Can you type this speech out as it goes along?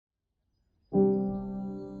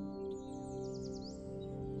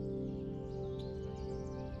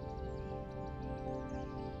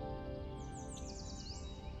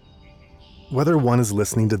Whether one is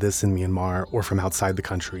listening to this in Myanmar or from outside the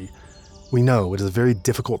country, we know it is a very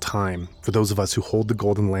difficult time for those of us who hold the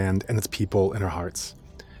Golden Land and its people in our hearts.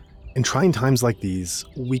 In trying times like these,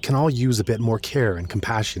 we can all use a bit more care and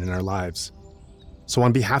compassion in our lives. So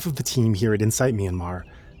on behalf of the team here at Insight Myanmar,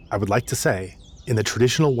 I would like to say, in the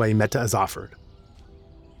traditional way metta is offered,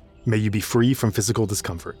 may you be free from physical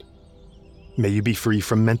discomfort. May you be free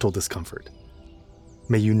from mental discomfort.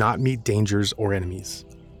 May you not meet dangers or enemies.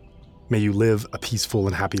 May you live a peaceful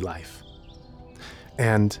and happy life.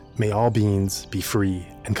 And may all beings be free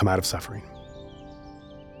and come out of suffering.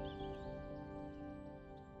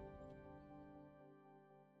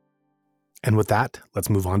 And with that, let's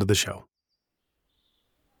move on to the show.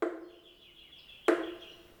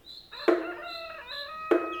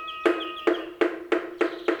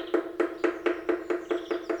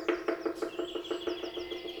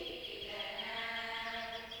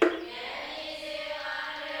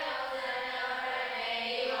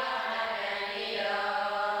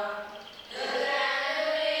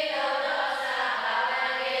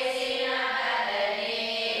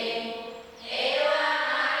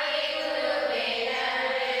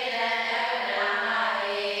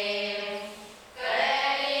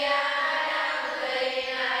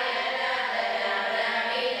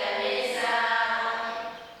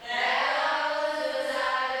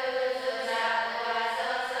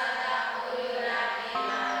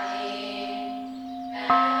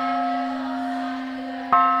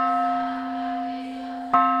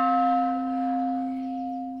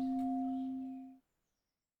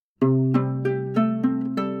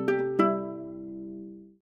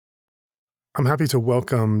 I'm happy to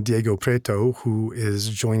welcome Diego Prieto, who is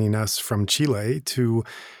joining us from Chile to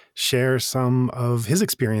share some of his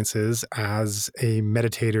experiences as a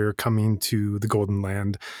meditator coming to the Golden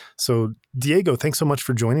Land. So, Diego, thanks so much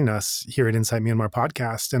for joining us here at Insight Myanmar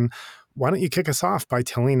podcast. And why don't you kick us off by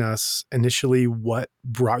telling us initially what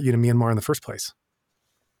brought you to Myanmar in the first place?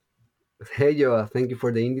 Hey, Joa, thank you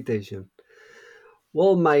for the invitation.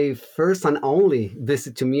 Well, my first and only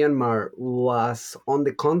visit to Myanmar was on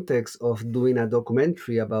the context of doing a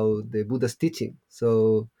documentary about the Buddha's teaching.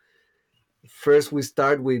 So, first we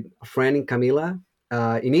start with a friend in Camila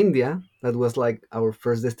in India. That was like our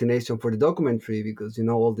first destination for the documentary because,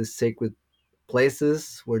 all these sacred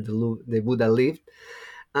places where the Buddha lived.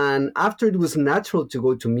 And after it was natural to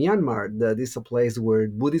go to Myanmar, that is a place where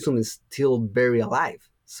Buddhism is still very alive.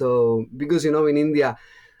 So, because, in India,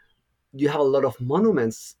 you have a lot of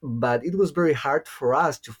monuments, but it was very hard for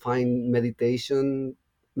us to find meditation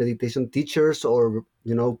teachers or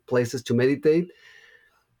places to meditate.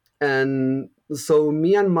 And so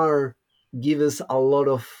Myanmar gives us a lot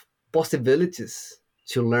of possibilities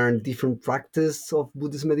to learn different practice of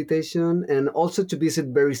Buddhist meditation and also to visit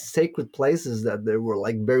very sacred places that they were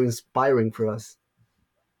like very inspiring for us.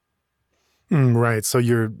 Right. So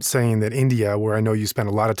you're saying that India, where I know you spent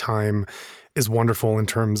a lot of time, is wonderful in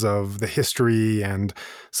terms of the history and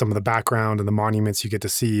some of the background and the monuments you get to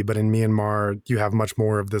see. But in Myanmar, you have much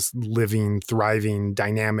more of this living, thriving,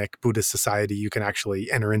 dynamic Buddhist society you can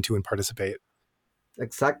actually enter into and participate.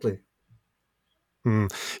 Exactly.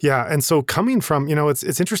 Yeah. And so coming from,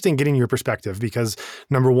 it's interesting getting your perspective because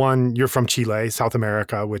number one, you're from Chile, South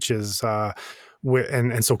America, which is,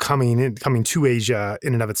 and so coming to Asia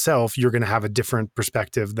in and of itself, you're going to have a different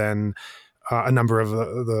perspective than a number of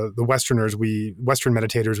the Western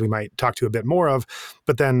meditators we might talk to a bit more of.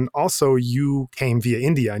 But then also you came via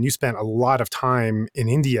India and you spent a lot of time in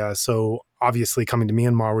India. So obviously coming to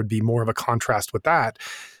Myanmar would be more of a contrast with that,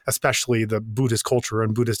 especially the Buddhist culture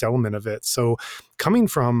and Buddhist element of it. So coming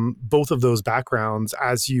from both of those backgrounds,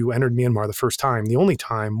 as you entered Myanmar the first time, the only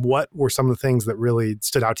time, what were some of the things that really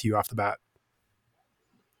stood out to you off the bat?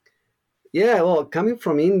 Yeah, well, coming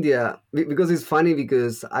from India, because it's funny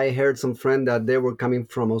because I heard some friend that they were coming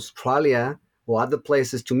from Australia or other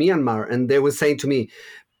places to Myanmar, and they were saying to me,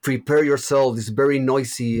 "Prepare yourself. It's very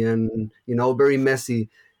noisy and very messy."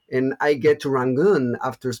 And I get to Rangoon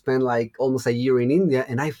after spend like almost a year in India,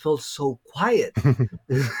 and I felt so quiet.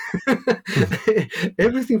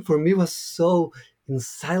 Everything for me was so in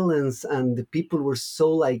silence, and the people were so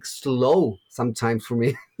like slow sometimes for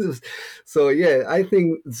me. So yeah, I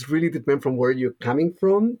think it's really depend from where you're coming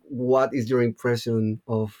from. What is your impression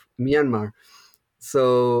of Myanmar?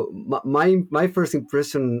 So my first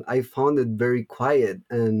impression, I found it very quiet,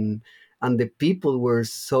 and the people were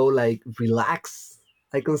so like relaxed,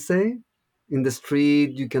 I can say. In the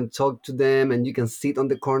street you can talk to them and you can sit on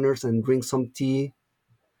the corners and drink some tea.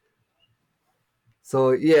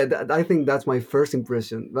 So yeah, I think that's my first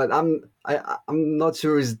impression, but I'm not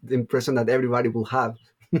sure it's the impression that everybody will have.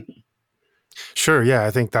 Sure. Yeah.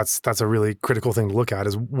 I think that's a really critical thing to look at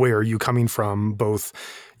is where are you coming from, both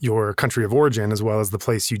your country of origin as well as the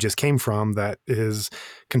place you just came from that is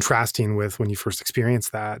contrasting with when you first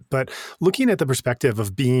experienced that. But looking at the perspective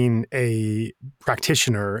of being a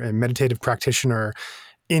practitioner, a meditative practitioner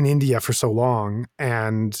in India for so long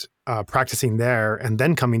and practicing there and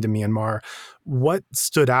then coming to Myanmar, what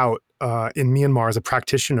stood out in Myanmar as a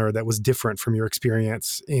practitioner that was different from your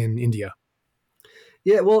experience in India?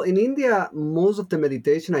 Yeah, well, in India, most of the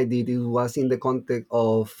meditation I did it was in the context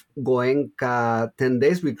of Goenka 10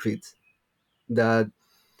 days retreats that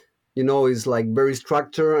is like very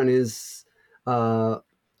structured and is uh,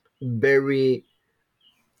 very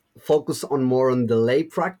focused on more on the lay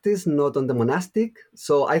practice, not on the monastic.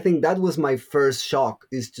 So I think that was my first shock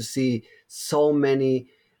is to see so many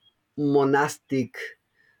monastic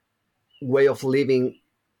way of living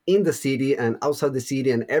in the city and outside the city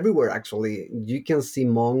and everywhere. Actually, you can see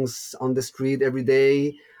monks on the street every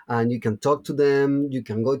day, and you can talk to them, you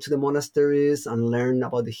can go to the monasteries and learn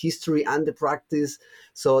about the history and the practice.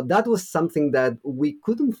 So that was something that we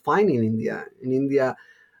couldn't find in India.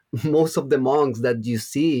 Most of the monks that you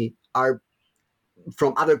see are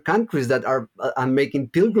from other countries that are making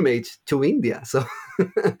pilgrimage to India. So,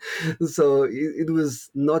 it was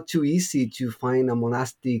not too easy to find a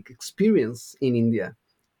monastic experience in India.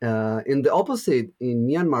 In the opposite, in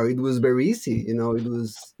Myanmar, it was very easy. It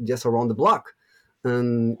was just around the block,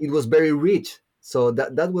 and it was very rich. So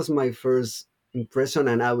that was my first impression,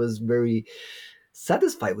 and I was very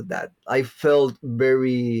satisfied with that. I felt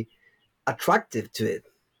very attractive to it.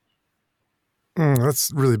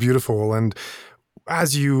 That's really beautiful. And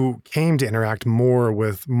as you came to interact more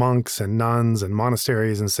with monks and nuns and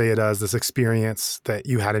monasteries and sayadaws, this experience that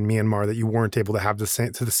you had in Myanmar that you weren't able to have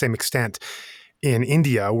to the same extent in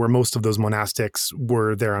India, where most of those monastics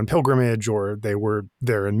were there on pilgrimage or they were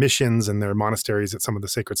there in missions and their monasteries at some of the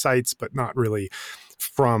sacred sites, but not really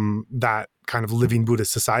from that kind of living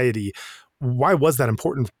Buddhist society. Why was that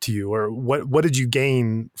important to you, or what did you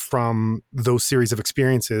gain from those series of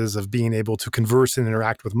experiences of being able to converse and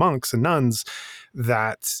interact with monks and nuns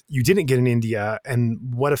that you didn't get in India, and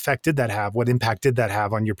what effect did that have? What impact did that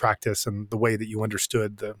have on your practice and the way that you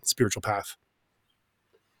understood the spiritual path?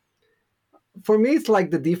 For me, it's like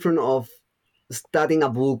the difference of studying a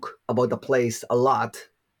book about a place a lot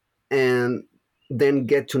and then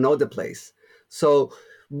get to know the place. So,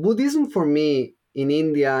 Buddhism for me in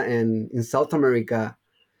India and in South America,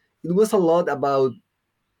 it was a lot about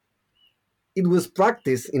it was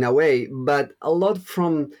practice in a way, but a lot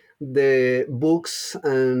from the books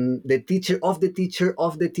and the teacher of the teacher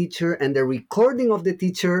of the teacher and the recording of the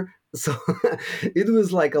teacher. So it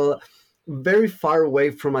was like a very far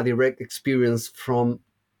away from a direct experience from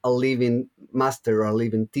a living master or a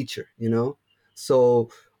living teacher. So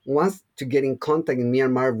once to get in contact in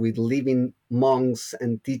Myanmar with living monks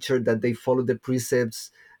and teacher that they follow the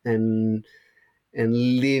precepts and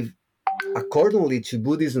live accordingly to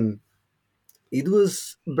Buddhism, it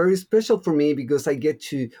was very special for me because I get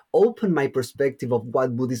to open my perspective of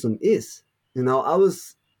what Buddhism is. I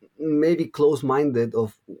was maybe close minded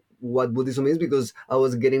of what Buddhism is because I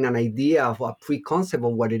was getting an idea of a pre-concept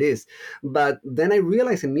of what it is. But then I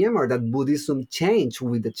realized in Myanmar that Buddhism changed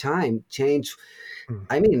with the time, changed. Mm.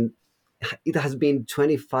 I mean, it has been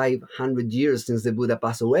 2,500 years since the Buddha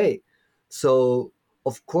passed away. So,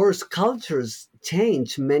 of course, cultures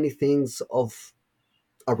change many things of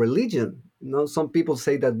a religion. Some people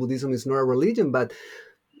say that Buddhism is not a religion, but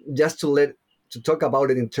just to talk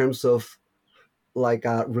about it in terms of like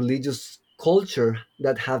a religious culture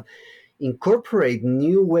that have incorporate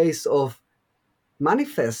new ways of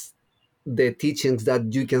manifest the teachings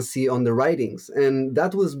that you can see on the writings, and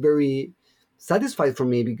that was very satisfied for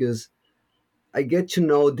me because I get to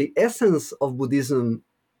know the essence of Buddhism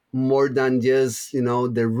more than just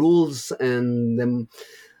the rules and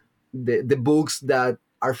the books that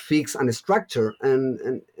are fixed and structured,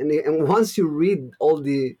 and once you read all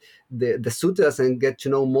the sutras and get to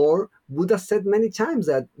know more, Buddha said many times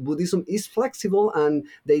that Buddhism is flexible, and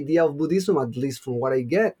the idea of Buddhism, at least from what I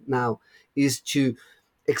get now, is to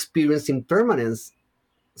experience impermanence.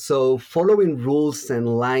 So following rules and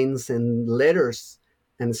lines and letters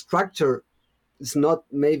and structure is not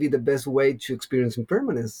maybe the best way to experience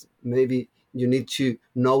impermanence. Maybe you need to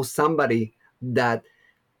know somebody that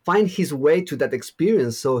find his way to that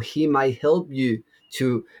experience so he might help you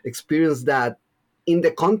to experience that in the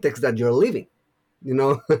context that you're living. I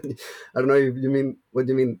don't know if you mean what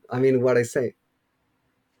you mean. I mean what I say.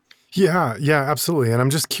 Yeah, yeah, absolutely. And I'm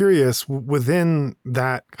just curious, within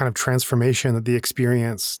that kind of transformation that the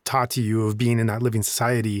experience taught to you of being in that living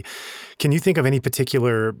society, can you think of any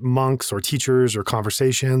particular monks or teachers or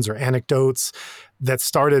conversations or anecdotes that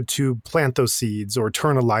started to plant those seeds or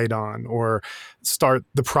turn a light on or start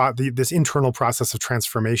this internal process of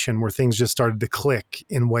transformation where things just started to click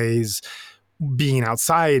in ways being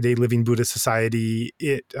outside a living Buddhist society,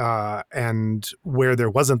 and where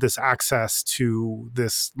there wasn't this access to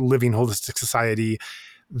this living holistic society,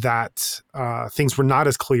 that things were not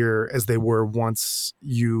as clear as they were once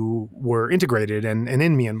you were integrated and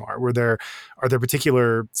in Myanmar? Are there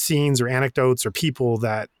particular scenes or anecdotes or people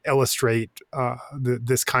that illustrate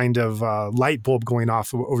this kind of light bulb going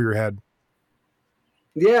off over your head?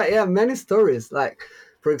 Yeah, yeah, many stories. Like,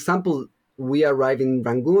 for example, we arrived in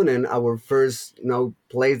Rangoon, and our first,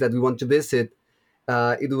 place that we want to visit,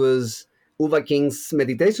 it was U Ba Khin's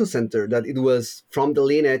meditation center. That it was from the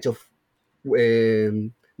lineage of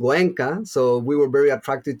Goenka, so we were very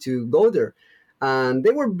attracted to go there. And they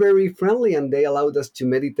were very friendly, and they allowed us to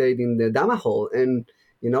meditate in the Dhamma hall. And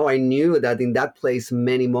I knew that in that place,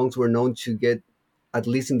 many monks were known to get at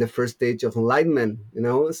least in the first stage of enlightenment.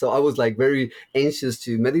 So I was like very anxious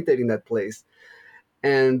to meditate in that place.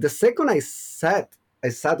 And the second I sat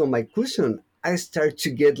on my cushion, I started to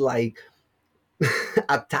get like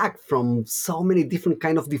attacked from so many different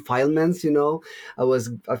kind of defilements. I was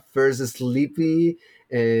at first sleepy,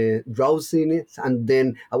 drowsiness, and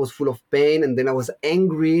then I was full of pain, and then I was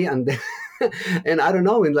angry, and then and I don't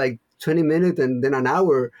know, in like 20 minutes and then an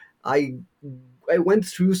hour, i I went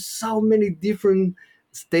through so many different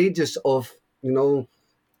stages of, uh,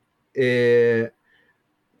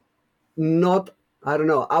 not I don't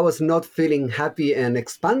know, I was not feeling happy and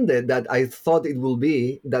expanded that I thought it will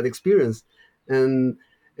be, that experience. And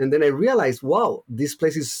and then I realized, wow, this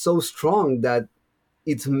place is so strong that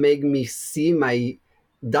it made me see my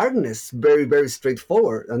darkness very, very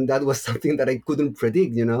straightforward, and that was something that I couldn't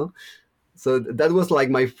predict. So that was like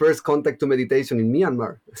my first contact to meditation in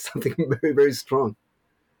Myanmar, something very, very strong.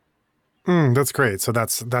 That's great. So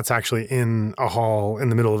that's actually in a hall in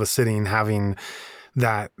the middle of a sitting, having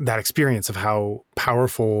that experience of how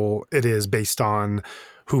powerful it is based on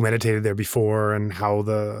who meditated there before and how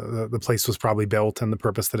the place was probably built and the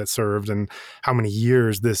purpose that it served and how many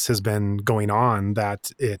years this has been going on. That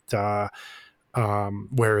it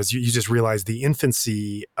whereas you just realize the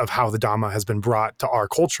infancy of how the Dhamma has been brought to our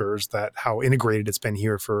cultures, that how integrated it's been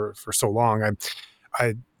here for so long.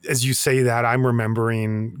 I as you say that, I'm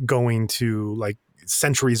remembering going to like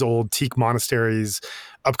centuries old teak monasteries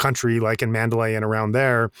up country, like in Mandalay and around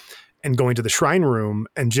there, and going to the shrine room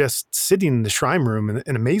and just sitting in the shrine room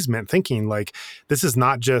in amazement, thinking like, this is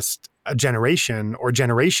not just a generation or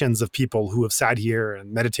generations of people who have sat here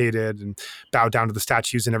and meditated and bowed down to the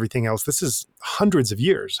statues and everything else. This is hundreds of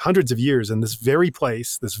years in this very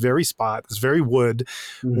place, this very spot, this very wood,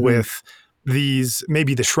 Hmm. with these,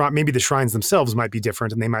 maybe the shrines themselves might be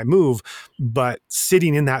different and they might move, but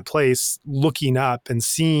sitting in that place looking up and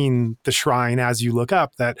seeing the shrine as you look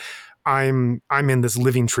up, that I'm in this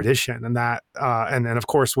living tradition. And that and of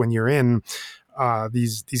course when you're in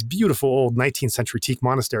these beautiful old 19th century teak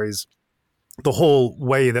monasteries, the whole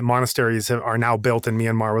way that monasteries are now built in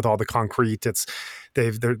Myanmar with all the concrete,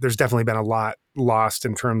 there's definitely been a lot lost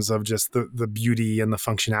in terms of just the beauty and the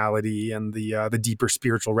functionality and the deeper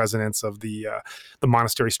spiritual resonance of the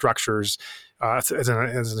monastery structures. It's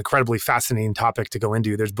an incredibly fascinating topic to go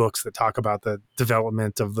into. There's books that talk about the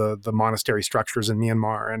development of the monastery structures in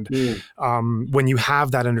Myanmar, and Mm. when you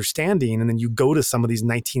have that understanding, and then you go to some of these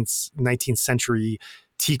 19th century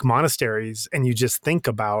teak monasteries and you just think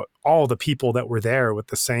about all the people that were there with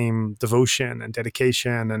the same devotion and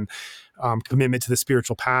dedication and commitment to the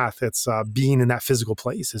spiritual path. It's being in that physical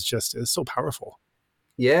place is so powerful.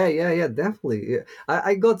 Yeah, yeah, yeah, definitely. Yeah.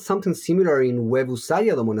 I got something similar in Webu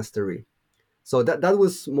Sayadaw Monastery. So that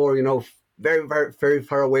was more, very, very, very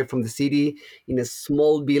far away from the city, in a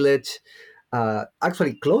small village,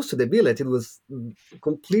 actually close to the village. It was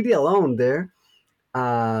completely alone there.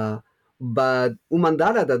 Uh, but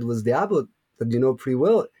Umandara, that was the abbot that you know pretty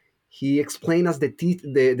well, he explained us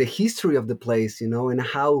the history of the place, and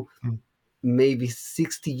how Mm. maybe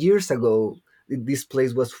 60 years ago, this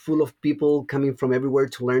place was full of people coming from everywhere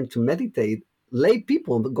to learn to meditate. Lay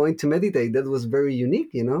people going to meditate. That was very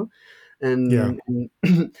unique, Yeah. and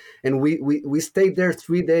and we stayed there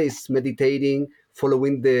 3 days meditating,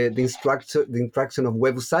 following the instruction of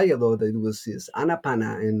Webu Sayadaw, that it was his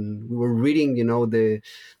ānāpāna, and we were reading, the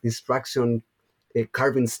instruction,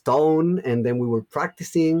 carving stone, and then we were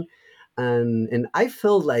practicing, and I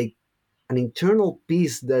felt like an internal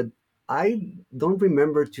peace that I don't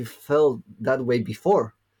remember to felt that way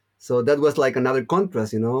before. So that was like another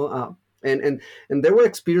contrast, and and there were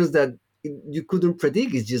experiences that you couldn't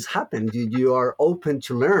predict. It just happened. You are open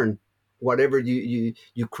to learn whatever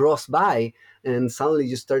you cross by, and suddenly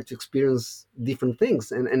you start to experience different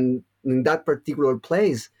things. And in that particular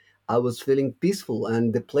place, I was feeling peaceful,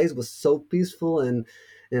 and the place was so peaceful. And,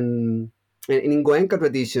 and in Goenka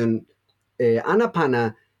tradition,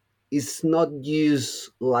 ānāpāna is not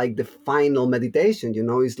used like the final meditation.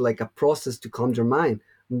 It's like a process to calm your mind.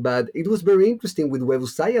 But it was very interesting with Webu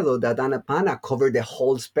Sayadaw that ānāpāna covered the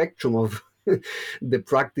whole spectrum of the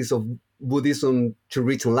practice of Buddhism to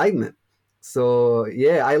reach enlightenment. So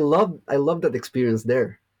yeah, I love that experience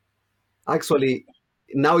there. Actually,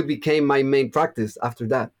 now it became my main practice after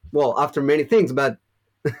that. Well, after many things, but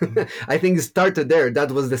I think it started there.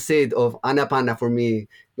 That was the seed of ānāpāna for me,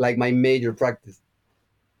 like my major practice.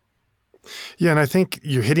 Yeah, and I think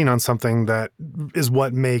you're hitting on something that is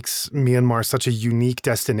what makes Myanmar such a unique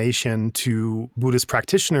destination to Buddhist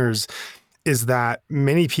practitioners, is that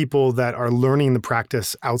many people that are learning the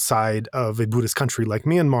practice outside of a Buddhist country like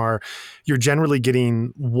Myanmar, you're generally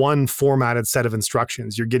getting one formatted set of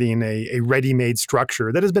instructions. You're getting a ready-made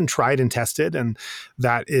structure that has been tried and tested, and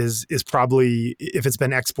that is probably, if it's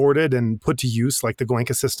been exported and put to use, like the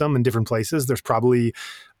Goenka system in different places, there's probably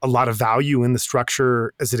a lot of value in the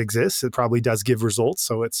structure as it exists. It probably does give results.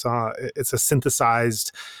 So it's a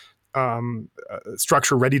synthesized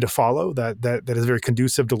structure ready to follow that is very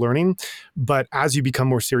conducive to learning. But as you become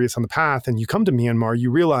more serious on the path and you come to Myanmar, you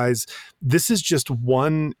realize this is just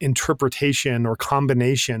one interpretation or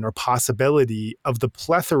combination or possibility of the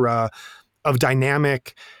plethora of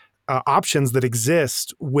dynamic options that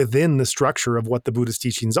exist within the structure of what the Buddhist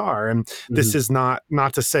teachings are. And this Mhm. is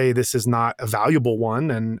not to say this is not a valuable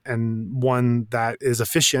one and one that is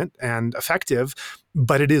efficient and effective,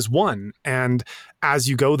 but it is one. And as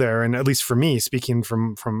you go there, and at least for me, speaking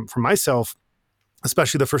from myself,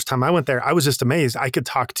 especially the first time I went there, I was just amazed. I could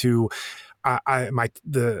talk to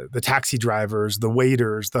the taxi drivers, the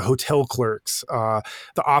waiters, the hotel clerks,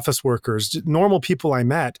 the office workers, normal people I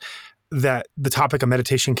met, that the topic of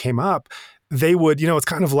meditation came up. They would, it's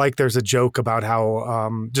kind of like there's a joke about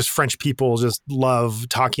how just French people just love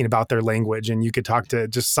talking about their language, and you could talk to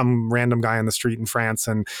just some random guy on the street in France,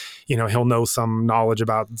 and he'll know some knowledge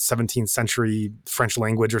about 17th century French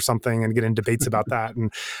language or something, and get in debates about that.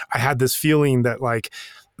 And I had this feeling that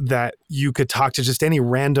that you could talk to just any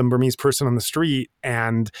random Burmese person on the street,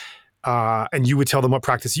 and you would tell them what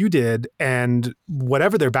practice you did, and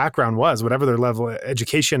whatever their background was, whatever their level of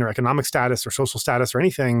education or economic status or social status or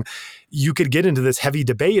anything, you could get into this heavy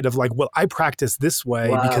debate of like, well, I practice this way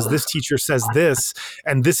because Wow. this teacher says this,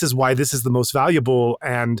 and this is why this is the most valuable,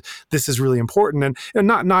 and this is really important. And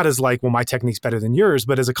not as like, well, my technique's better than yours,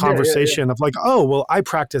 but as a Yeah, yeah, yeah. conversation of like, oh, well, I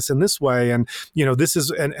practice in this way, and this is,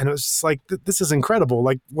 and it was just like, this is incredible.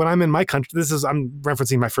 Like when I'm in my country, I'm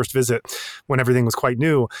referencing my first visit when everything was quite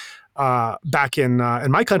new. Back in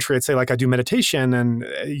my country, I'd say like I do meditation, and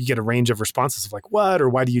you get a range of responses of like, what, or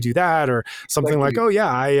why do you do that, or something like, Exactly.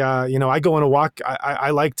 oh yeah, I go on a walk. I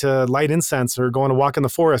like to light incense or go on a walk in the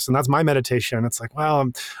forest, and that's my meditation. It's like, well,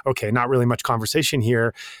 okay, not really much conversation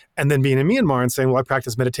here. And then being in Myanmar and saying, well, I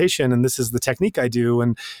practice meditation, and this is the technique I do,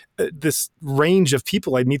 and this range of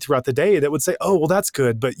people I'd meet throughout the day that would say, oh, well, that's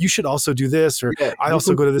good, but you should also do this, or Yeah, I you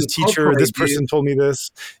also can go to this teacher. This incorporate this. person told me this.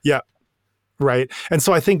 Yeah. Right. And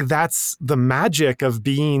so I think that's the magic of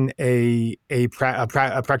being a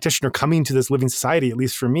practitioner coming to this living society, at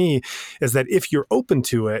least for me, is that if you're open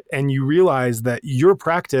to it and you realize that your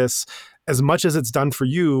practice, as much as it's done for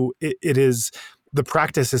you, it is the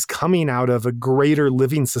practice is coming out of a greater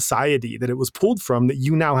living society that it was pulled from, that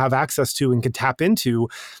you now have access to and can tap into.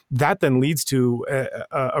 That then leads to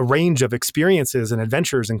a range of experiences and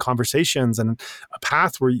adventures and conversations, and a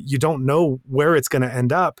path where you don't know where it's going to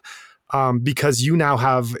end up, because you now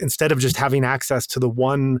have, instead of just having access to the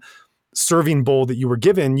one serving bowl that you were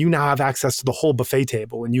given, you now have access to the whole buffet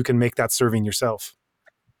table, and you can make that serving yourself.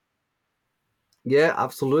 Yeah,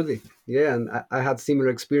 absolutely. Yeah, and I had similar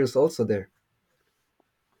experience also there.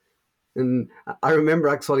 And I remember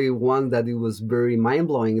actually one that it was very mind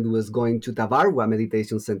blowing. It was going to Thabarwa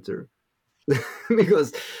Meditation Center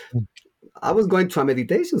because I was going to a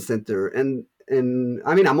meditation center, and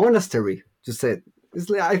I mean a monastery. You said it's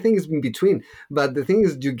like, I think it's in between. But the thing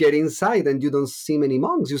is, you get inside and you don't see many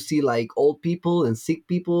monks. You see like old people and sick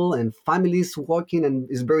people and families walking, and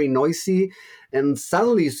it's very noisy. And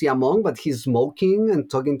suddenly you see a monk, but he's smoking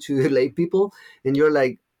and talking to lay people, and you're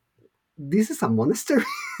like, this is a monastery.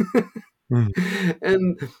 Mm.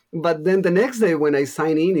 And but then the next day when I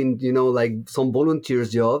sign in like some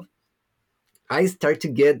volunteers job, I start to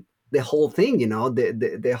get the whole thing,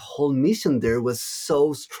 the whole mission there was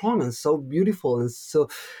so strong and so beautiful,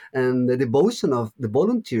 and the devotion of the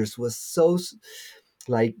volunteers was so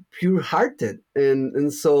like pure hearted.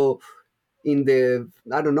 And so in the,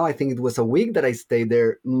 I don't know, I think it was a week that I stayed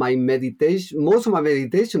there, my meditation, most of my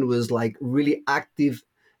meditation was like really active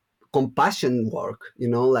compassion work,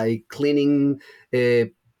 like cleaning uh,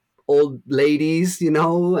 old ladies,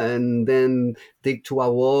 and then take to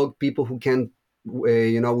a walk people who can,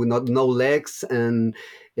 with not no legs, and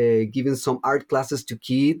giving some art classes to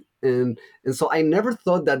kids. And so I never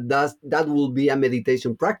thought that will be a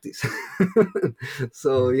meditation practice.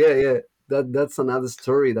 So yeah, that's another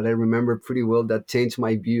story that I remember pretty well that changed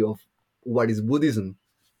my view of what is Buddhism.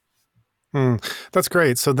 Mm, that's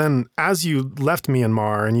great. So then, as you left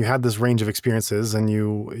Myanmar and you had this range of experiences, and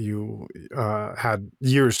you had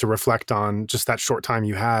years to reflect on just that short time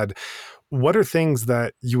you had, what are things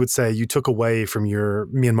that you would say you took away from your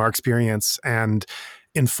Myanmar experience and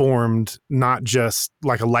informed not just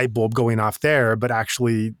like a light bulb going off there, but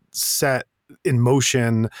actually set in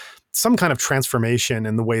motion some kind of transformation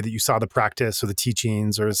in the way that you saw the practice or the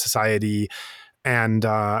teachings or society, and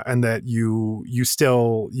that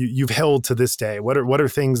you've held to this day? What are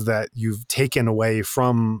things that you've taken away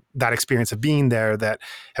from that experience of being there that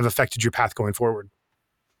have affected your path going forward?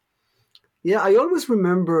 Yeah, I always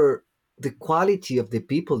remember the quality of the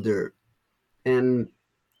people there. And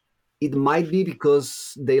it might be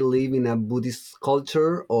because they live in a Buddhist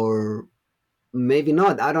culture, or maybe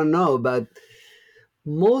not, I don't know. But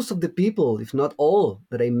most of the people, if not all,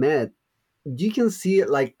 that I met, you can see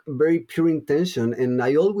like very pure intention. And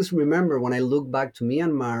I always remember when I look back to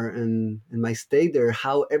Myanmar and my stay there,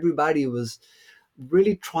 how everybody was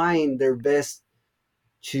really trying their best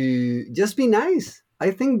to just be nice. I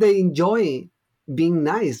think they enjoy being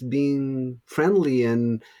nice, being friendly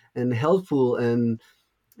and helpful, and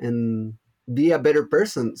be a better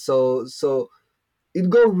person. So it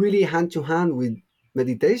go really hand to hand with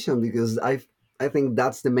meditation, because I think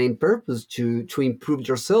that's the main purpose, to improve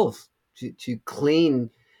yourself, to clean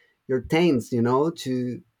your taints,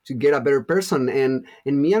 to get a better person. And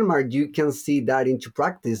in Myanmar you can see that into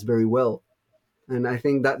practice very well. And I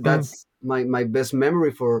think that Mm, that's my best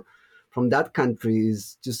memory for from that country,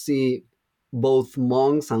 is to see both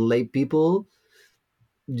monks and lay people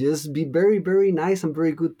just be very, very nice and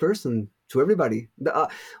very good person to everybody.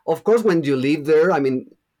 Of course, when you live there, I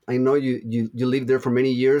mean, I know you live there for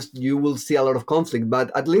many years, you will see a lot of conflict.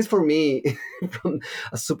 But at least for me, from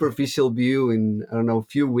a superficial view, in, I don't know, a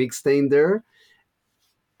few weeks staying there,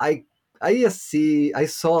 I I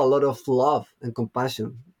saw a lot of love and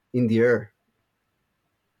compassion in the air.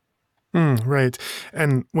 right.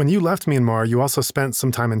 And when you left Myanmar, you also spent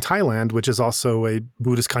some time in Thailand, which is also a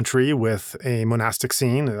Buddhist country with a monastic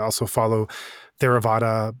scene. They also follow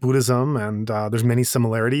Theravada Buddhism, and there's many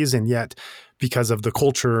similarities. And yet, because of the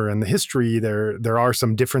culture and the history, there are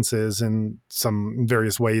some differences in some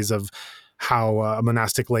various ways of how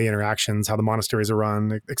monastic lay interactions, how the monasteries are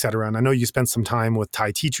run, et cetera. And I know you spent some time with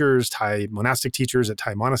Thai teachers, Thai monastic teachers at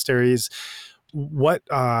Thai monasteries. What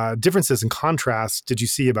differences and contrasts did you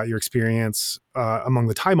see about your experience among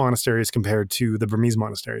the Thai monasteries compared to the Burmese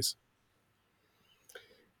monasteries?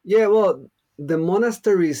 Yeah, well, the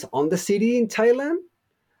monasteries on the city in Thailand,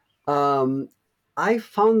 um, I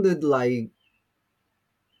found it like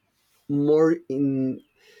more in,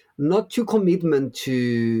 not too commitment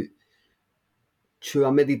to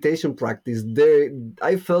a meditation practice. There,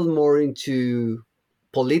 I felt more into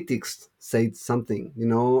politics, say something,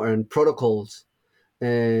 and protocols.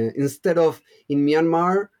 Instead of in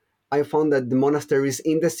Myanmar, I found that the monasteries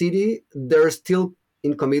in the city, they're still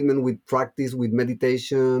in commitment with practice, with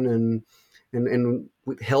meditation, and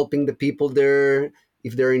with helping the people there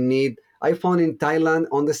if they're in need. I found in Thailand,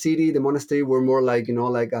 on the city, the monastery were more like,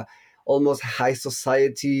 like a almost high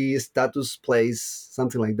society status place,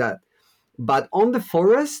 something like that. But on the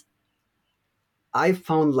forest, I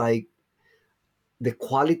found like the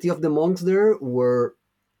quality of the monks there were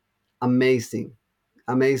amazing,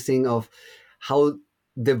 amazing of how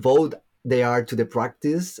devoted they are to the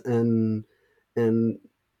practice. And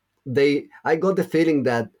I got the feeling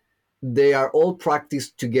that they are all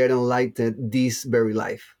practiced to get enlightened this very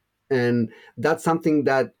life. And that's something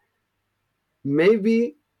that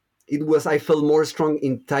maybe it was, I felt more strong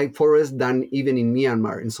in Thai forest than even in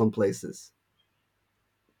Myanmar in some places.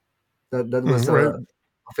 That was Right.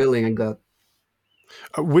 a feeling I got.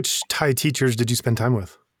 Which Thai teachers did you spend time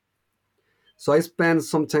with? So I spent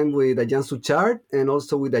some time with Ajahn Suchard and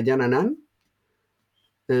also with Ajahn Anan.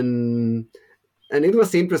 And it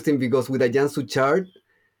was interesting because with Ajahn Suchard,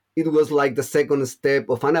 it was like the second step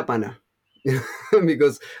of ānāpāna.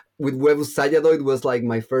 because with Webu Sayadaw, it was like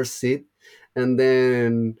my first seat. And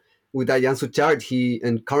then with Ayan Suchard, he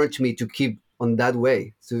encouraged me to keep on that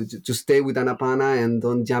way, to stay with ānāpāna and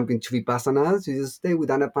don't jump into vipassana. To just stay with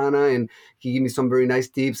ānāpāna. And he gave me some very nice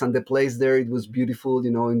tips. And the place there, it was beautiful,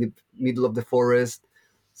 in the middle of the forest.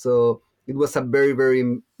 So it was a very,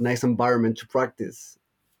 very nice environment to practice.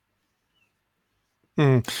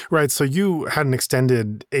 Right. So you had an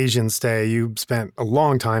extended Asian stay. You spent a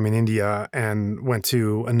long time in India and went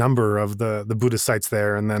to a number of the Buddhist sites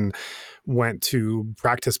there, and then went to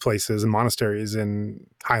practice places and monasteries in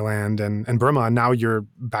Thailand and Burma. And now you're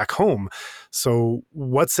back home. So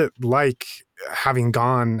what's it like having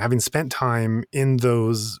spent time in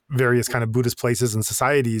those various kind of Buddhist places and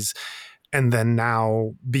societies, and then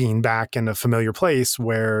now being back in a familiar place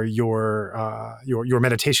where your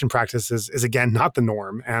meditation practice is again not the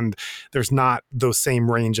norm, and there's not those same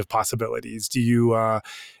range of possibilities? Do you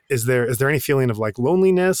is there any feeling of like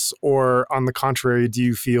loneliness, or on the contrary, do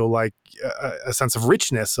you feel like a sense of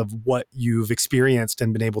richness of what you've experienced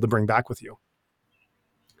and been able to bring back with you?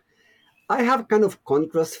 I have kind of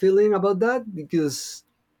contrast feeling about that because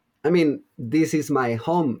I mean, this is my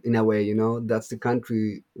home in a way. That's the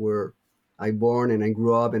country where I born and I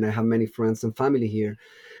grew up, and I have many friends and family here.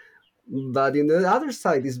 But in the other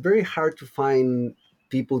side, it's very hard to find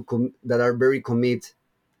people that are very committed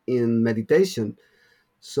in meditation.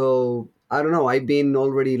 So I don't know. I've been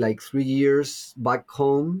already like 3 years back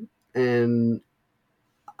home, and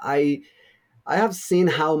I I have seen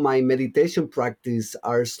how my meditation practice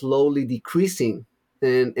are slowly decreasing,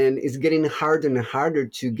 and it's getting harder and harder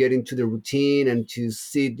to get into the routine and to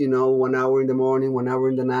sit, 1 hour in the morning, 1 hour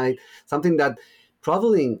in the night. Something that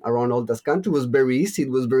traveling around all this country was very easy. It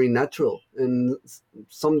was very natural. And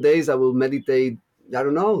some days I will meditate, I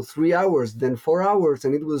don't know, 3 hours, then 4 hours,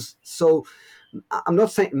 and it was so. I'm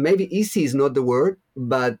not saying maybe easy is not the word,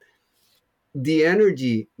 but the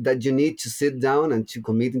energy that you need to sit down and to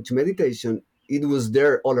commit into meditation, it was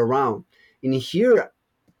there all around. In here,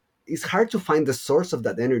 it's hard to find the source of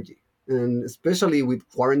that energy, and especially with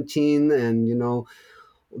quarantine and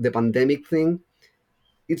the pandemic thing,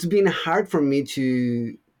 it's been hard for me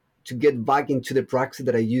to get back into the practice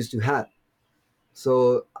that I used to have.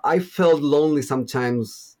 So I felt lonely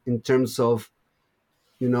sometimes in terms of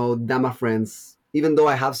Dhamma friends. Even though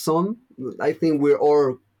I have some, I think we're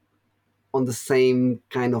all on the same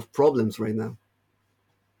kind of problems right now.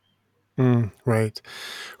 Right.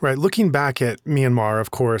 Right. Looking back at Myanmar,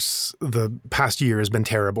 of course, the past year has been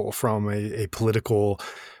terrible from a political,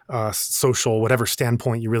 social, whatever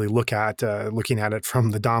standpoint you really look at. Looking at it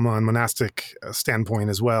from the Dhamma and monastic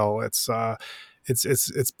standpoint as well, it's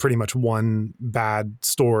pretty much one bad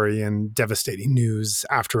story and devastating news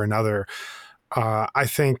after another. I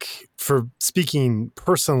think, for speaking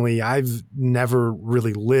personally, I've never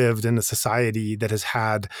really lived in a society that has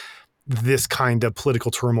had this kind of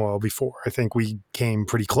political turmoil before. I think we came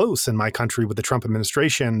pretty close in my country with the Trump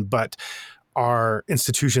administration, but our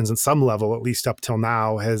institutions at some level, at least up till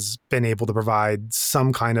now, has been able to provide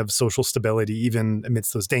some kind of social stability, even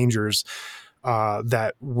amidst those dangers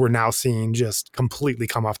that we're now seeing just completely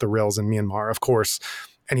come off the rails in Myanmar. Of course,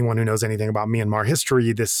 anyone who knows anything about Myanmar history,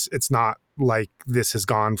 it's not like this has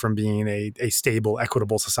gone from being a stable,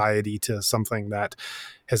 equitable society to something that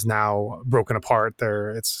has now broken apart.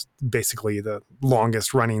 It's basically the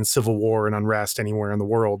longest running civil war and unrest anywhere in the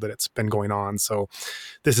world that it's been going on. So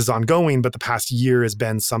this is ongoing, but the past year has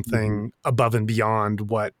been Mhm. something above and beyond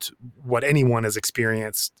what anyone has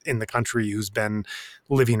experienced in the country who's been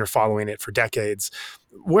living or following it for decades.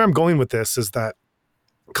 Where I'm going with this is that,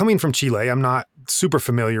 coming from Chile, I'm not super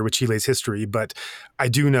familiar with Chile's history, but I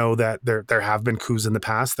do know that there have been coups in the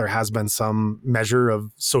past. There has been some measure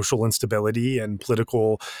of social instability and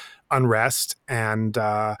political unrest, and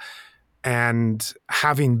having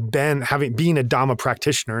being a Dhamma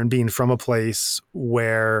practitioner and being from a place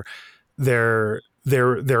where there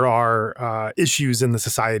are issues in the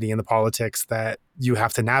society and the politics that you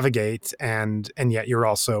have to navigate, and yet you're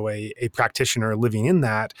also a practitioner living in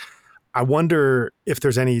that. I wonder if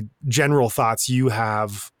there's any general thoughts you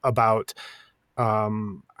have about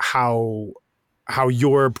how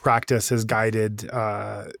your practice has guided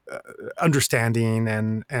understanding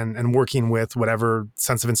and working with whatever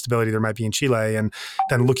sense of instability there might be in Chile, and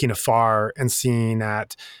then looking afar and seeing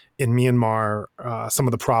at in Myanmar some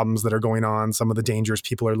of the problems that are going on, some of the dangers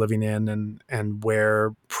people are living in, and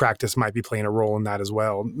where practice might be playing a role in that as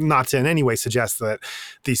well. Not to in any way suggest that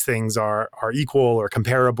these things are equal or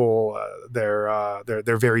comparable. They're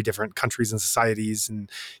very different countries and societies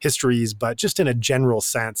and histories, but just in a general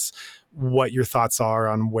sense, what your thoughts are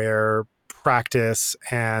on where practice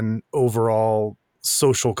and overall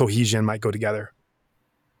social cohesion might go together?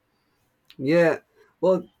 Yeah,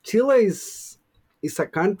 well, Chile is a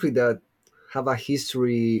country that have a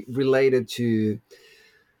history related to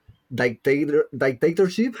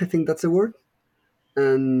dictatorship. I think that's the word.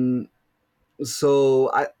 And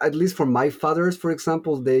so, at least for my fathers, for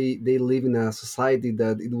example, they live in a society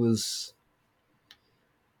that it was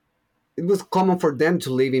common for them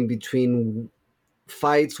to live in between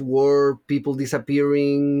fights, war, people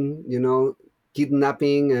disappearing,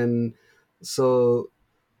 kidnapping, and so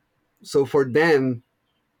for them,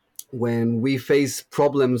 when we face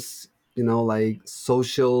problems, like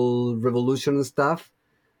social revolution and stuff,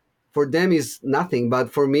 for them is nothing. But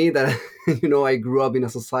for me, that I grew up in a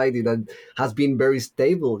society that has been very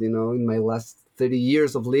stable. In my last 30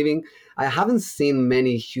 years of living, I haven't seen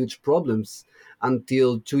many huge problems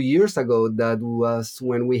until 2 years ago. That was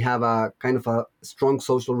when we have a kind of a strong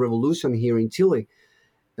social revolution here in Chile,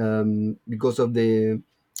 because of the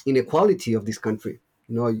inequality of this country.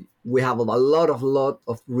 We have a lot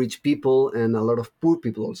of rich people and a lot of poor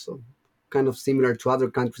people also, kind of similar to other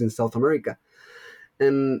countries in South America.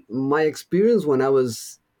 And my experience when I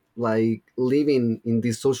was like living in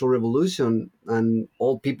this social revolution, and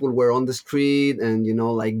all people were on the street, and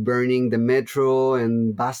like burning the metro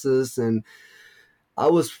and buses, and I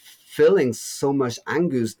was feeling so much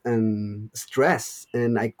angst and stress,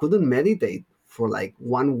 and I couldn't meditate for like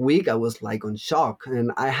 1 week. I was like on shock,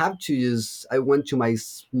 and I went to my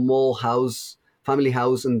small house, family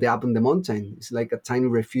house, in the up in the mountain. It's like a tiny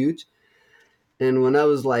refuge. And when I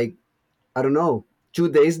was like, I don't know, 2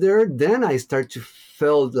 days there, then I start to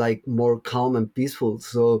feel like more calm and peaceful.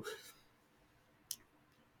 So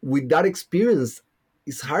with that experience,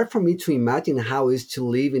 it's hard for me to imagine how it is to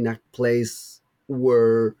live in a place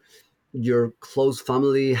where your close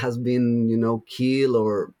family has been, killed,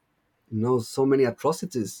 or so many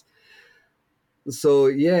atrocities. So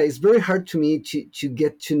yeah, it's very hard to me to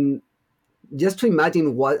get to just to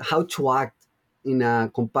imagine how to act in a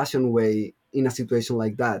compassion way in a situation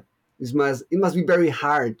like that. It must be very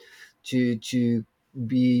hard to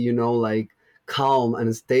be, like calm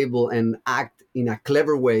and stable and act in a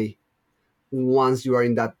clever way once you are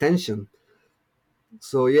in that tension.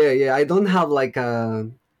 So yeah, I don't have like a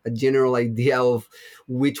general idea of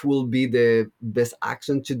which will be the best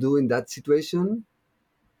action to do in that situation.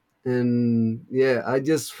 And yeah, I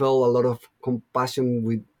just felt a lot of compassion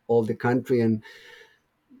with all the country, and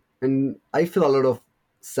I feel a lot of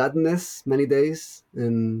sadness many days.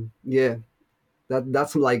 And yeah,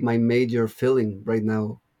 that's like my major feeling right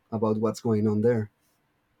now about what's going on there.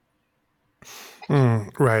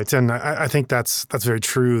 Right. And I think that's very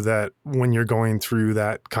true, that when you're going through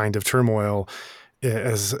that kind of turmoil,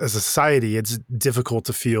 as a society, it's difficult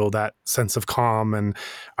to feel that sense of calm. And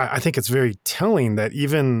I think it's very telling that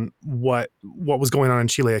even what was going on in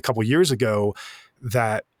Chile a couple years ago,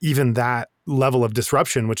 that even that level of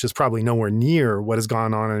disruption, which is probably nowhere near what has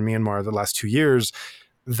gone on in Myanmar the last 2 years,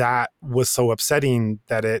 that was so upsetting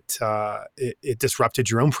that it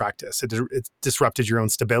disrupted your own practice. It disrupted your own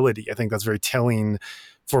stability. I think that's very telling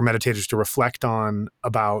for meditators to reflect on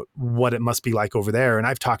about what it must be like over there. And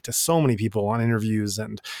I've talked to so many people on interviews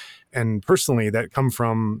and personally that come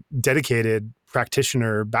from dedicated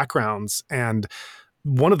practitioner backgrounds. And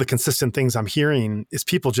one of the consistent things I'm hearing is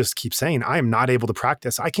people just keep saying, I am not able to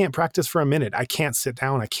practice. I can't practice for a minute. I can't sit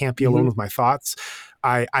down. I can't be alone Hmm. with my thoughts.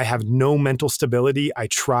 I have no mental stability. I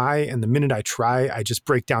try, and the minute I try, I just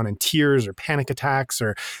break down in tears or panic attacks,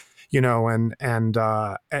 or and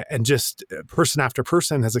just person after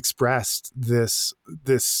person has expressed this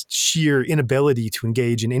sheer inability to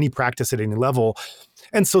engage in any practice at any level.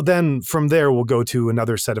 And so then from there, we'll go to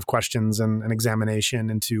another set of questions and an examination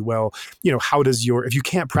into, well, how does if you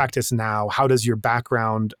can't practice now, how does your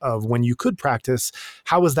background of when you could practice,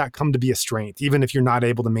 how has that come to be a strength? Even if you're not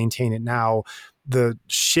able to maintain it now, the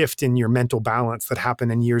shift in your mental balance that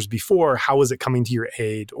happened in years before, how is it coming to your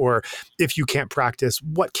aid? Or if you can't practice,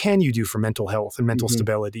 what can you do for mental health and mental Hmm.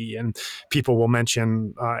 stability? And people will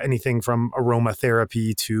mention anything from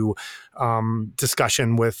aromatherapy to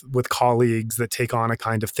discussion with colleagues that take on a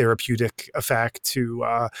kind of therapeutic effect, to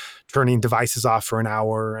turning devices off for an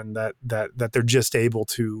hour, and that they're just able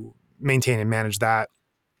to maintain and manage that.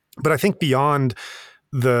 But I think beyond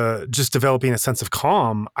the just developing a sense of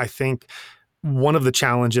calm, I think one of the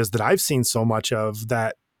challenges that I've seen so much of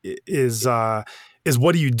that is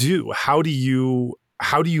what do you do? How do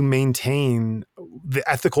you maintain the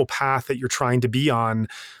ethical path that you're trying to be on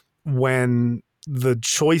when the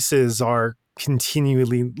choices are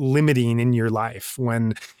continually limiting in your life.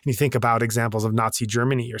 When you think about examples of Nazi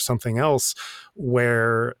Germany or something else,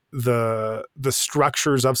 where the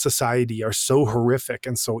structures of society are so horrific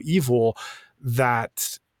and so evil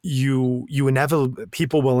that you inevitably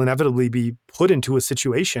people will inevitably be put into a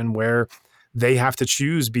situation where they have to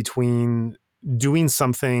choose between doing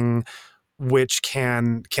something which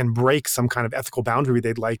can break some kind of ethical boundary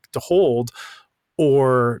they'd like to hold,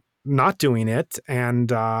 or not doing it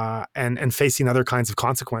and facing other kinds of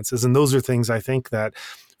consequences. And those are things I think that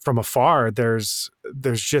from afar there's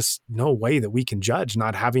just no way that we can judge,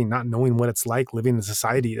 not knowing what it's like living in a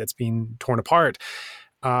society that's being torn apart.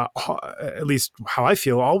 At least how I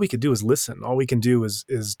feel, all we could do is listen. All we can do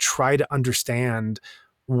is try to understand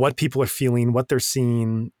what people are feeling, what they're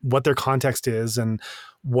seeing, what their context is, and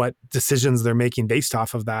what decisions they're making based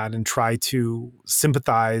off of that, and try to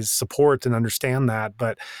sympathize, support, and understand that.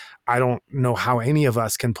 But I don't know how any of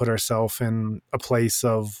us can put ourselves in a place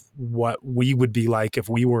of what we would be like if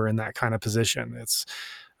we were in that kind of position. It's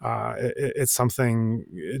something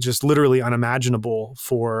just literally unimaginable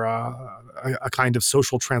for a kind of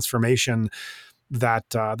social transformation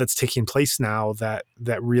that's taking place now, that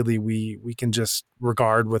really we can just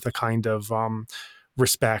regard with a kind of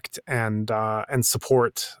respect and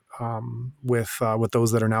support with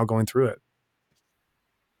those that are now going through it.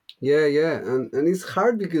 Yeah, yeah, and it's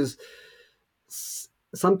hard because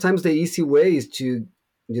sometimes the easy way is to,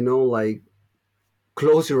 like,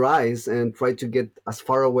 close your eyes and try to get as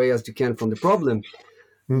far away as you can from the problem.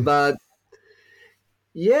 Mm. But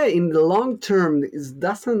yeah, in the long term, it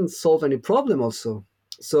doesn't solve any problem also.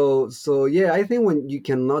 So yeah, I think when you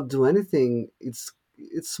cannot do anything,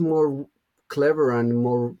 it's more clever and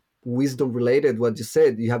more wisdom related what you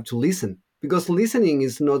said. You have to listen, because listening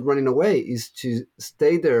is not running away, is to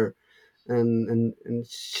stay there and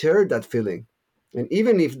share that feeling. And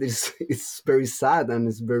even if this it's very sad and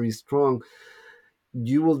it's very strong,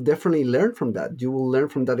 you will definitely learn from that. You will learn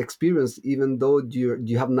from that experience, even though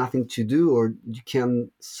you have nothing to do, or you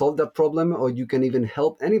can solve that problem, or you can even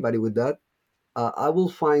help anybody with that. I will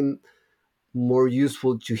find more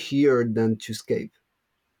useful to hear than to escape.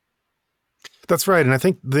 That's right. And I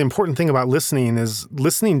think the important thing about listening is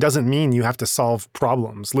listening doesn't mean you have to solve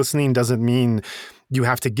problems. Listening doesn't mean you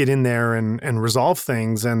have to get in there and resolve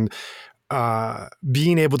things. And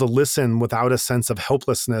being able to listen without a sense of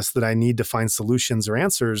helplessness that I need to find solutions or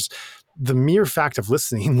answers, the mere fact of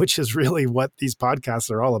listening, which is really what these podcasts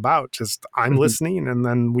are all about. Just I'm listening, and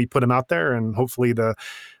then we put them out there, and hopefully the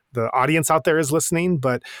audience out there is listening.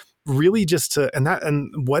 But really just to,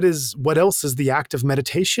 and what else is the act of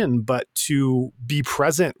meditation but to be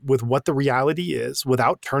present with what the reality is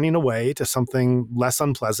without turning away to something less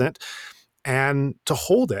unpleasant, and to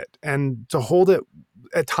hold it,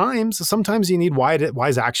 at times. Sometimes you need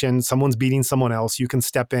wise action. Someone's beating someone else. You can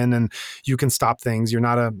step in and you can stop things. You're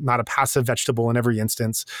not a passive vegetable in every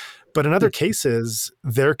instance. But in other cases,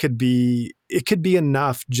 it could be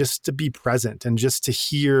enough just to be present and just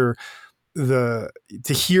the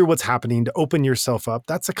to hear what's happening, to open yourself up.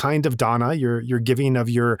 That's a kind of dana. You're giving of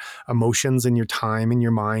your emotions and your time and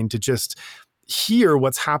your mind to just hear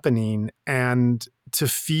what's happening and to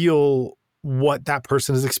feel what that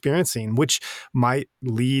person is experiencing, which might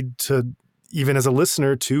lead to, even as a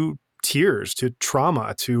listener, to tears, to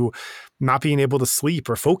trauma, to not being able to sleep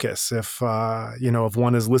or focus if if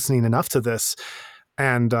one is listening enough to this.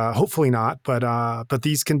 And hopefully not, but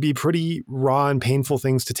these can be pretty raw and painful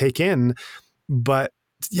things to take in. But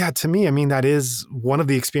yeah, to me, I mean, that is one of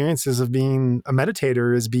the experiences of being a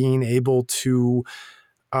meditator, is being able to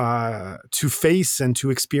face and to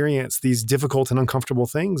experience these difficult and uncomfortable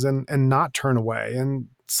things and not turn away. And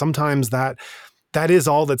sometimes that is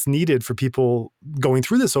all that's needed for people going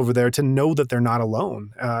through this over there, to know that they're not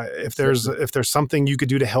alone. If there's something you could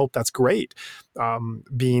do to help, that's great.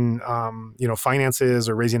 Being finances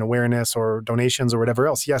or raising awareness or donations or whatever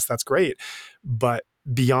else, yes, that's great. But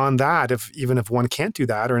beyond that, even if one can't do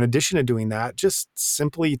that, or in addition to doing that, just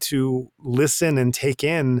simply to listen and take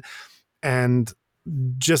in and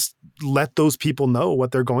just let those people know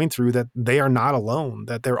what they're going through, that they are not alone,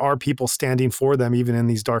 that there are people standing for them even in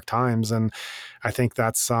these dark times. And I think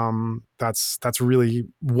that's really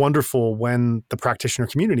wonderful when the practitioner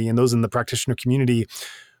community and those in the practitioner community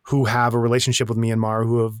who have a relationship with Myanmar,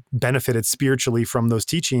 who have benefited spiritually from those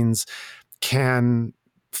teachings, can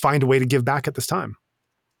find a way to give back at this time.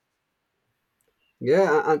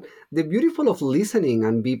 Yeah, and the beautiful of listening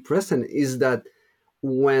and be present is that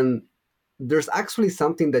when there's actually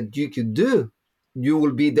something that you could do, you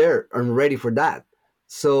will be there and ready for that.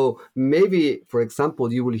 So maybe, for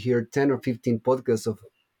example, you will hear 10 or 15 podcasts of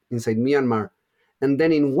inside Myanmar, And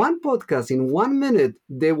then in one podcast, in 1 minute,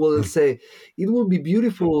 they will say, it will be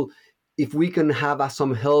beautiful if we can have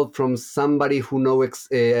some help from somebody who knows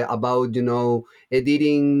about,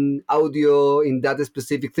 editing audio in that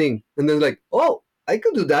specific thing. And then like, oh, I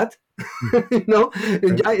could do that. Right.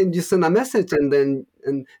 And you send a message, and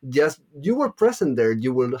just you were present there.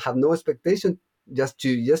 You will have no expectation, just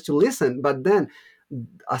to listen. But then,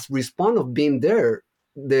 as response of being there,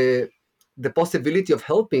 the possibility of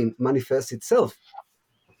helping manifests itself.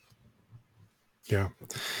 Yeah.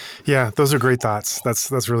 Yeah, those are great thoughts.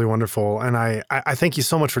 That's really wonderful. And I thank you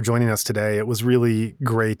so much for joining us today. It was really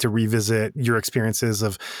great to revisit your experiences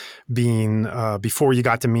of being before you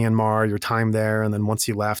got to Myanmar, your time there, and then once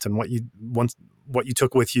you left, and what you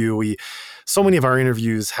took with you. So many of our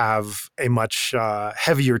interviews have a much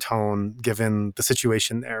heavier tone given the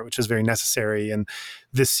situation there, which is very necessary. And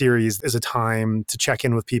this series is a time to check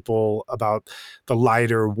in with people about the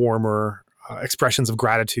lighter, warmer expressions of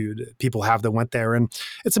gratitude people have that went there. And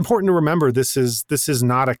it's important to remember this is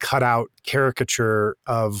not a cutout caricature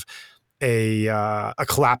of a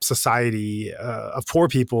collapsed society of poor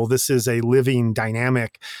people. This is a living,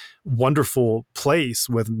 dynamic, wonderful place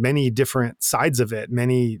with many different sides of it,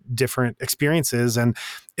 many different experiences. And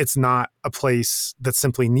it's not a place that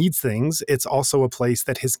simply needs things. It's also a place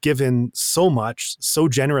that has given so much, so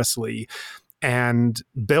generously, and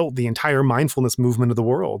built the entire mindfulness movement of the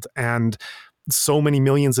world. And so many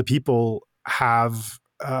millions of people have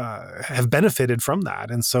benefited from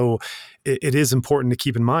that. And so it is important to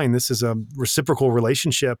keep in mind this is a reciprocal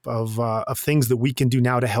relationship of things that we can do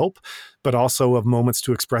now to help, but also of moments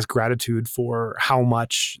to express gratitude for how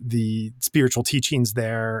much the spiritual teachings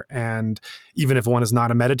there, and even if one is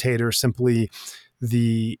not a meditator, simply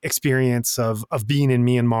the experience of being in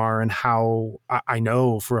Myanmar, and how I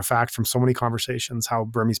know for a fact from so many conversations how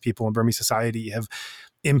Burmese people and Burmese society have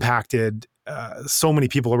impacted so many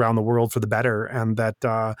people around the world for the better, and that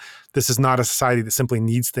this is not a society that simply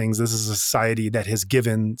needs things. This is a society that has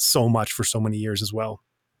given so much for so many years as well.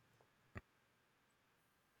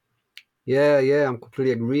 Yeah, I'm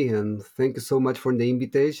completely agree. And thank you so much for the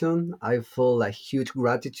invitation. I feel a huge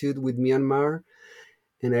gratitude with Myanmar.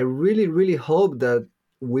 And I really, really hope that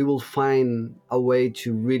we will find a way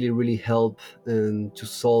to really, really help and to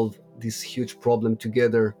solve this huge problem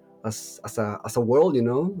together as a world,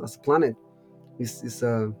 as a planet.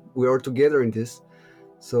 We are together in this.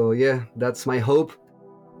 So yeah, that's my hope.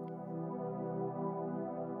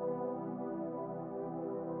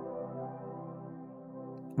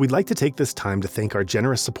 We'd like to take this time to thank our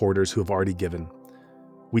generous supporters who have already given.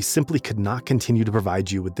 We simply could not continue to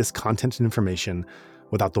provide you with this content and information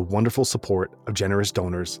without the wonderful support of generous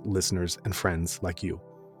donors, listeners, and friends like you.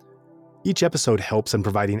 Each episode helps in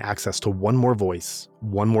providing access to one more voice,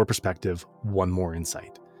 one more perspective, one more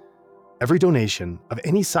insight. Every donation of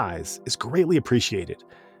any size is greatly appreciated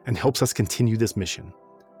and helps us continue this mission.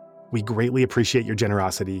 We greatly appreciate your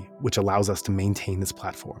generosity, which allows us to maintain this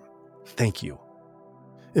platform. Thank you.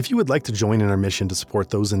 If you would like to join in our mission to support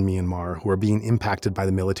those in Myanmar who are being impacted by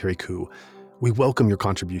the military coup, we welcome your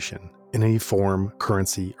contribution in any form,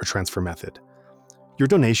 currency, or transfer method. Your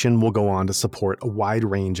donation will go on to support a wide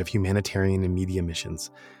range of humanitarian and media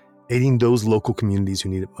missions, aiding those local communities who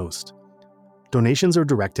need it most. Donations are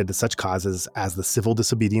directed to such causes as the Civil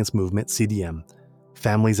Disobedience Movement, CDM,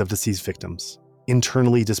 families of deceased victims,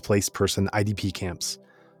 internally displaced person IDP camps,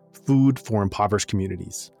 food for impoverished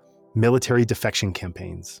communities, military defection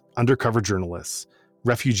campaigns, undercover journalists,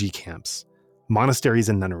 refugee camps, monasteries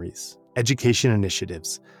and nunneries, education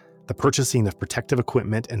initiatives, the purchasing of protective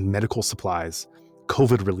equipment and medical supplies,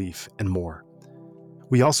 COVID relief, and more.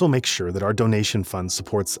 We also make sure that our donation fund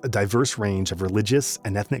supports a diverse range of religious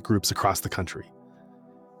and ethnic groups across the country.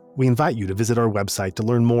 We invite you to visit our website to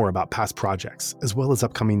learn more about past projects, as well as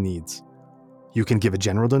upcoming needs. You can give a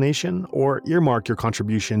general donation or earmark your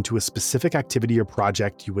contribution to a specific activity or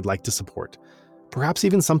project you would like to support, perhaps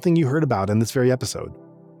even something you heard about in this very episode.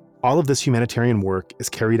 All of this humanitarian work is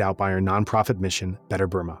carried out by our nonprofit mission, Better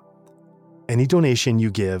Burma. Any donation you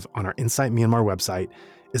give on our Insight Myanmar website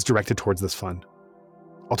is directed towards this fund.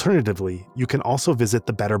 Alternatively, you can also visit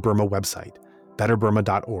the Better Burma website,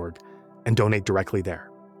 betterburma.org, and donate directly there.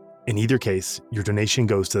 In either case, your donation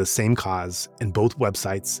goes to the same cause, and both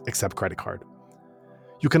websites accept credit card.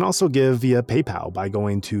 You can also give via PayPal by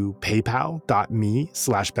going to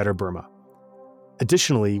paypal.me/betterburma.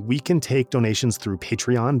 Additionally, we can take donations through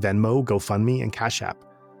Patreon, Venmo, GoFundMe, and Cash App.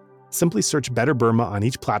 Simply search Better Burma on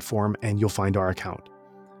each platform and you'll find our account.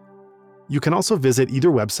 You can also visit either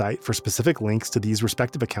website for specific links to these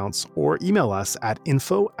respective accounts or email us at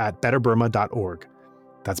info@betterburma.org.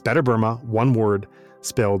 That's Better Burma, one word,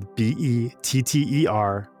 spelled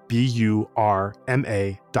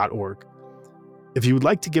BETTERBURMA.org. If you would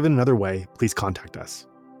like to give it another way, please contact us.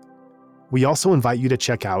 We also invite you to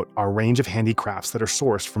check out our range of handicrafts that are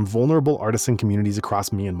sourced from vulnerable artisan communities across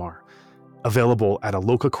Myanmar, available at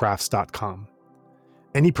allocacrafts.com.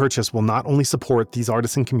 Any purchase will not only support these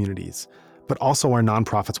artisan communities, but also our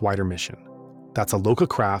nonprofit's wider mission. That's Aloka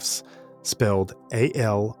Crafts, spelled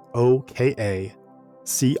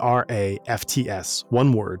ALOKACRAFTS,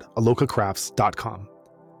 one word, allocacrafts.com.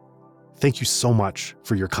 Thank you so much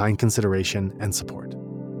for your kind consideration and support.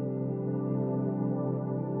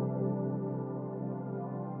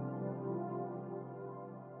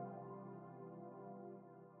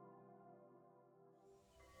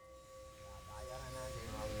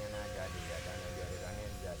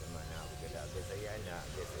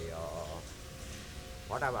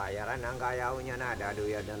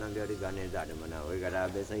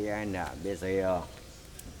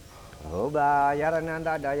 Oba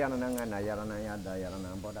yarananda dayananga yaranaya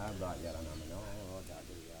dayanam boda yaranam